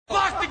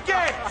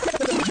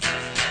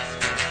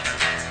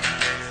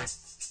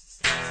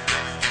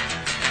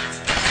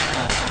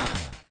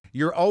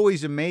You're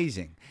always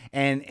amazing.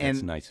 And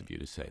That's nice of you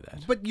to say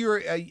that. But you're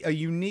a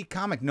unique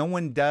comic. No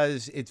one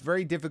does. It's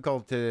very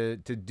difficult to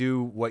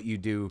do what you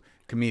do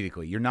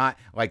comedically. You're not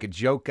like a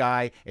joke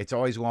guy. It's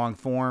always long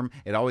form.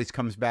 It always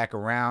comes back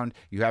around.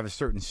 You have a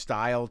certain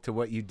style to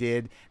what you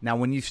did. Now,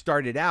 when you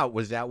started out,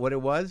 was that what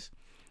it was?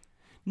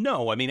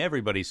 No, I mean,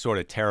 everybody's sort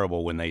of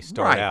terrible when they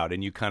start out,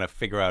 and you kind of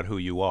figure out who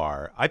you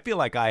are. I feel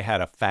like I had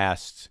a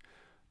fast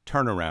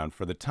turnaround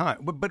for the time.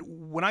 But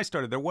when I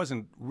started, there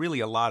wasn't really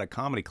a lot of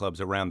comedy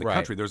clubs around the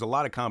country. There's a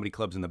lot of comedy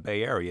clubs in the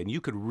Bay Area, and you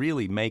could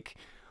really make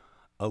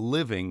a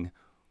living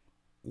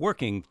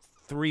working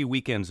 3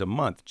 weekends a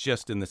month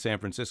just in the San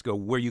Francisco,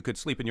 where you could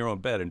sleep in your own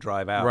bed and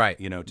drive out,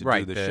 to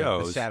do the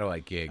shows. The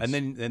satellite gigs.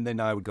 And then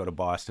I would go to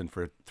Boston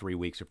for 3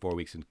 weeks or 4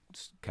 weeks and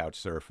couch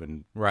surf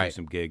and do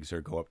some gigs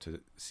or go up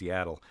to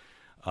Seattle.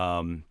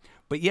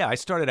 But yeah, I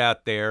started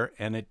out there,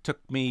 and it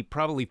took me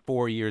probably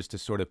 4 years to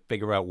sort of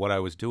figure out what I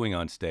was doing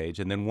on stage.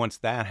 And then once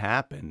that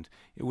happened,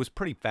 it was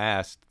pretty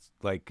fast.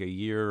 Like a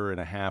year and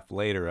a half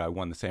later, I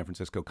won the San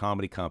Francisco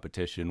Comedy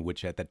Competition,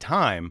 which at the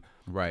time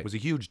was a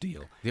huge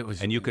deal. It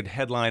was, and you could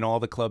headline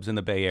all the clubs in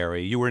the Bay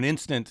Area. You were an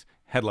instant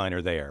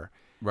headliner there.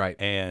 Right.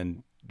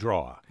 And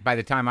draw. By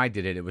the time I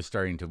did it, it was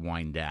starting to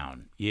wind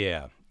down.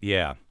 Yeah.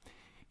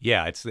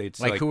 It's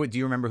like who? Do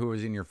you remember who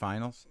was in your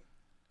finals?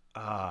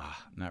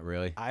 Not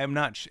really. I am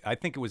not. I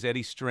think it was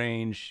Eddie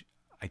Strange.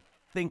 I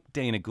think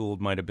Dana Gould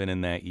might have been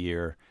in that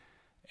year,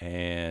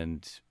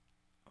 and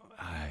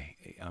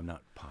I'm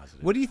not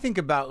positive. What do you think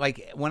about,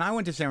 like, when I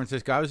went to San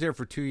Francisco, I was there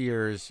for 2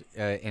 years,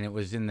 and it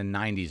was in the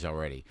 90s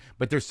already.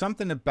 But there's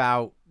something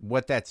about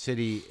what that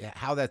city,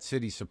 how that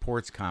city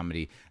supports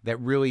comedy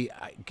that really,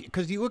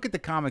 because you look at the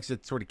comics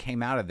that sort of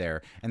came out of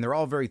there, and they're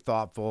all very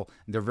thoughtful.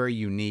 They're very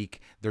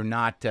unique. They're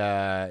not.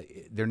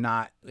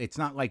 It's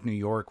not like New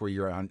York where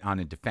you're on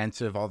a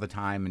defensive all the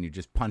time and you're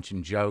just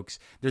punching jokes.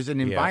 There's an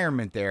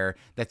environment there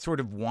that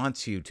sort of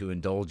wants you to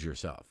indulge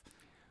yourself.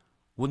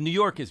 Well, New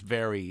York is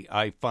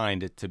I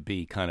find it to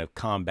be kind of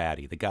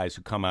combat-y. The guys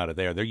who come out of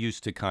there, they're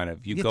used to kind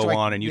of, you go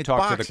on and you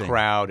talk to the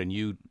crowd and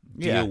you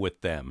deal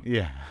with them.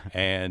 Yeah.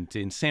 And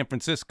in San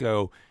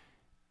Francisco,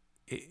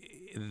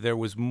 there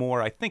was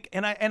more, I think,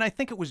 and I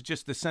think it was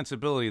just the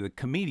sensibility of the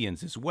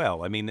comedians as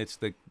well. I mean, it's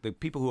the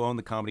people who own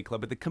the comedy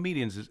club, but the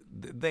comedians,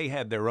 they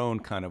had their own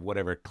kind of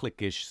whatever,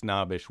 cliquish,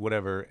 snobbish,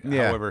 whatever.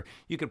 Yeah. However,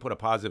 you could put a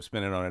positive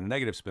spin on it, a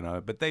negative spin on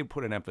it, but they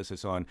put an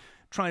emphasis on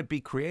try and be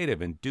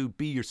creative and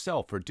be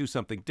yourself or do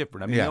something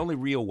different. I mean, the only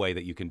real way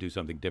that you can do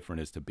something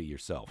different is to be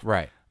yourself.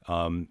 Right.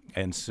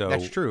 And so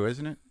that's true,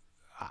 isn't it?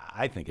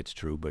 I think it's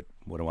true, but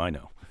what do I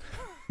know?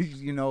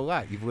 You know a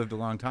lot. You've lived a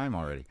long time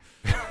already.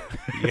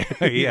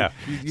 Yeah.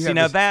 See,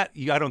 now that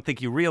I don't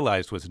think you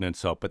realized was an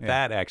insult, but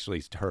that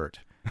actually hurt.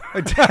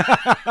 Lock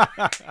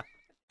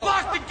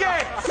the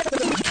gate!